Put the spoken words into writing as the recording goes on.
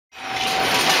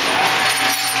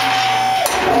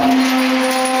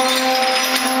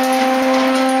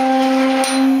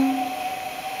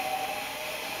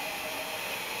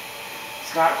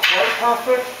quite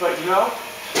perfect, but you know,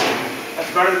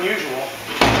 that's better than usual.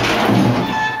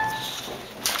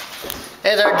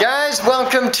 Hey there guys,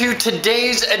 welcome to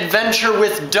today's adventure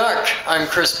with Duck. I'm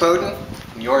Chris Boden,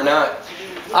 and you're not.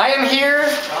 I am here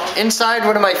inside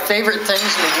one of my favorite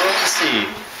things in the world to see.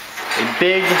 A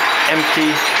big,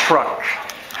 empty truck.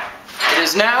 It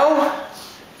is now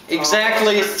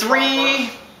exactly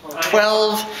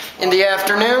 3:12 in the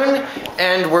afternoon,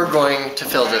 and we're going to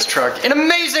fill this truck in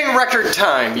amazing record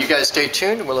time. You guys stay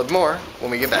tuned, we'll have more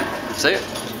when we get back. See ya.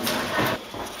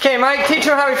 Okay, Mike, teach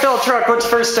them how we fill a truck. What's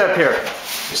the first step here?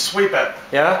 You sweep it.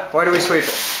 Yeah? Why do we sweep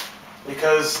it?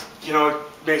 Because, you know, it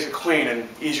makes it clean and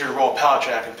easier to roll a pallet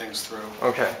jack and things through.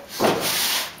 Okay.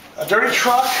 A dirty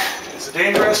truck is a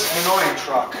dangerous and annoying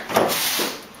truck. A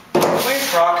clean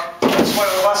truck is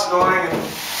slightly less annoying and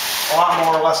a lot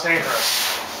more or less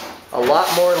dangerous. A lot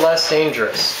more less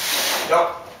dangerous.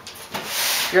 Yep.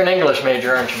 You're an English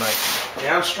major, aren't you, Mike?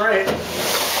 Damn straight.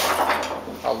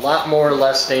 A lot more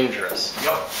less dangerous.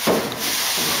 Yep.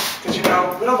 Because, you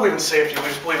know, we don't believe in safety, we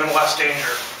just believe in less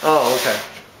danger. Oh, okay.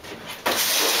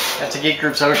 That's a Geek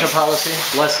Group social policy?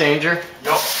 Less danger?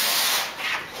 Yep.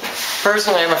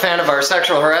 Personally, I'm a fan of our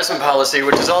sexual harassment policy,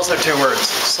 which is also 2 words.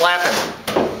 Slapping.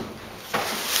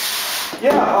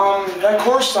 Yeah, that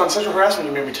course on sexual harassment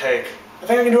you made me take. I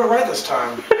think I can do it right this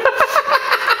time.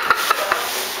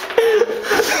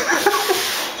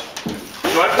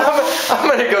 I'm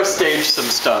gonna go stage some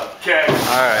stuff. Okay.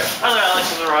 Alright. Other Alex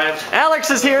has arrived. Alex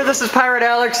is here, this is Pirate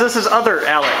Alex, this is Other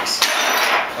Alex.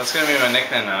 That's gonna be my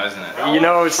nickname now, isn't it? You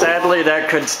know, sadly that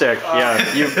could stick. Yeah,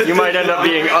 you might end up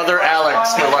being Other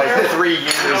Alex for like 3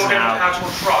 years now.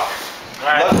 Truck.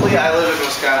 Right. Luckily, I live in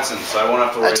Wisconsin, so I won't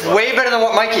have to worry That's about way better than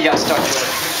what Mikey got stuck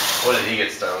with. What did he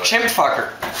get stuck with? Chimp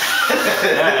fucker.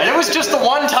 Yeah, and it was just the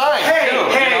one time. Hey, too,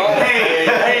 hey, you know?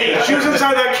 hey, she was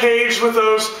inside that cage with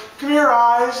those, give me your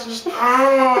eyes, just, oh, God.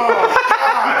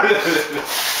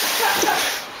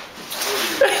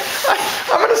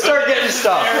 I'm gonna start getting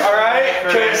stuff, alright?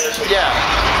 Yeah.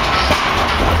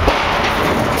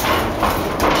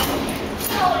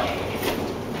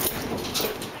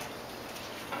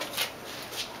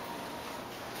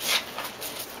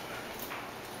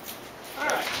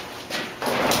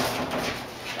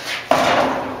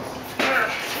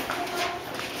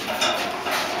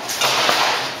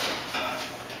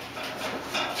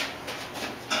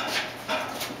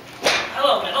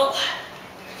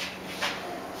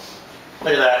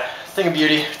 Look at that, thing of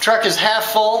beauty. Truck is half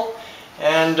full,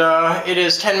 and it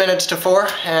is 10 minutes to 4,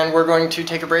 and we're going to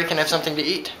take a break and have something to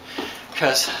eat,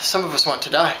 because some of us want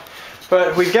to die.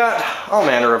 But we've got all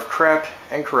manner of crap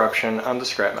and corruption on the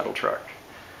scrap metal truck.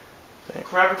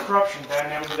 Crap and Corruption, bad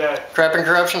name of the day. Crap and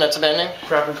Corruption, that's a band name?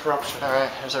 Crap and Corruption.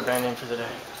 Alright, here's our band name for the day.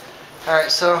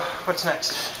 Alright, so what's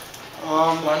next?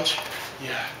 Lunch?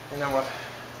 Yeah. And then what?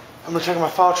 I'm gonna check my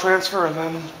file transfer and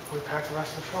then we pack the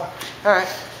rest of the truck. Alright.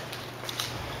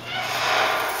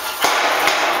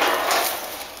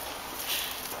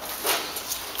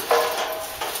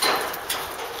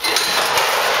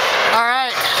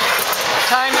 Alright,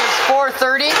 time is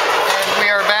 4:30 and we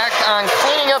are back on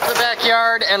cleaning up the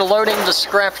backyard and loading the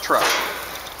scrap truck.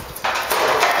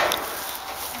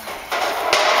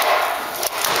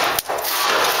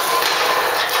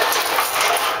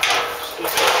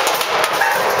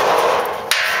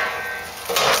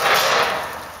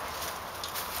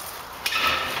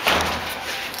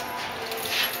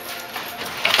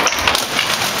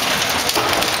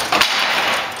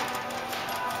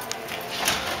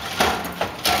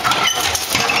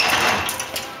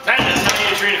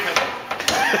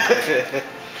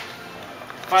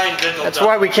 Fine dental. That's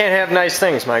why we can't have nice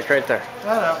things, Mike, right there. I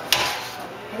know.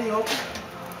 How do you open it?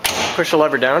 Push the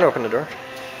lever down, open the door.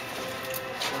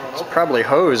 It's probably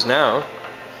hosed now.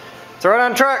 Throw it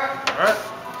on the truck. Alright.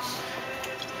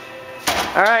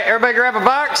 Alright, everybody grab a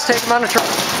box, take them on the truck.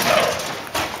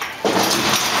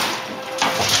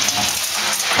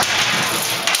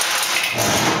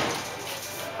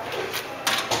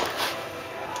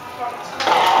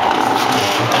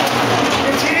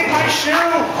 It's eating my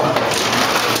shoe!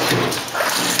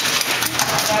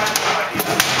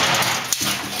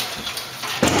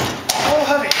 Oh,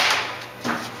 heavy.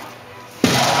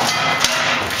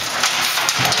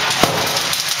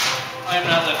 I am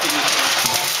not lifting this.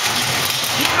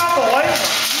 You got the light.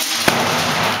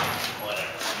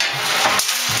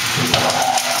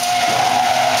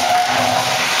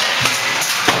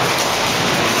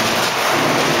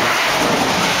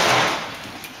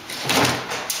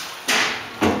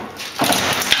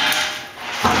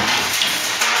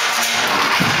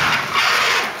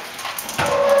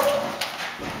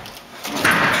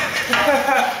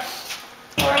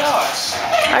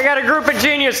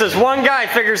 geniuses. One guy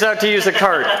figures out to use a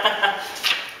cart.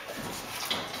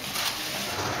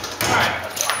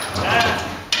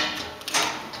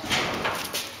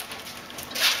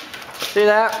 See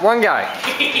that? One guy.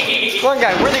 One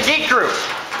guy. We're the geek crew.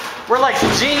 We're like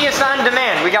genius on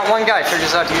demand. We got one guy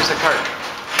figures out to use a cart.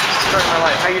 This is starting my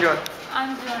life. How you doing?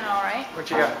 I'm doing all right. What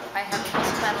you got? I have this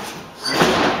pedal.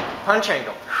 Punch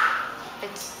angle.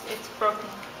 It's broken.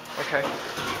 Okay.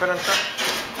 Put it on front.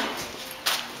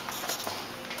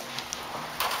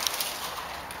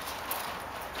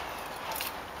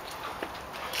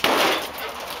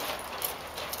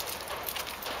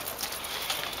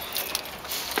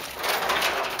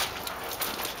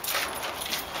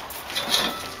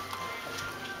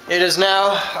 It is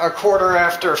now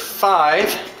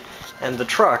 5:15, and the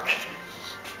truck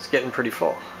is getting pretty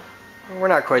full. We're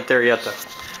not quite there yet, though.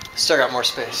 Still got more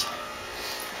space.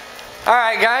 All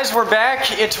right, guys, we're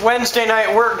back. It's Wednesday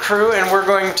night work crew, and we're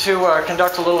going to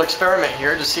conduct a little experiment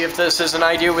here to see if this is an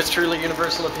idea with truly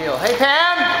universal appeal. Hey,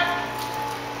 Pam!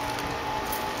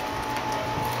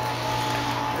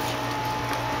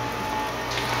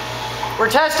 We're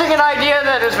testing an idea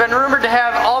that has been rumored to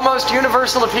have almost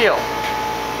universal appeal.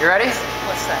 You ready?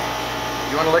 What's that?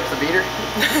 You want to lick the beater?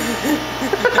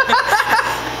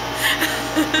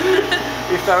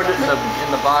 We found it in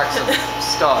the box of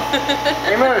stuff.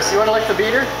 Hey Moose, you want to lick the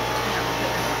beater?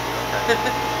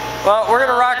 Well, we're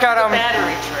gonna rock out on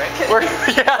battery trick.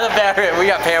 Yeah, the battery. We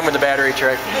got Pam with the battery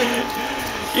trick.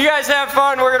 You guys have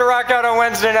fun. We're gonna rock out on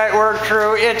Wednesday night work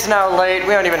crew. It's now late.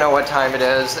 We don't even know what time it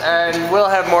is, and we'll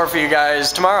have more for you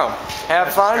guys tomorrow.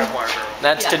 Have fun.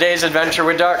 That's today's adventure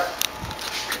with Dark.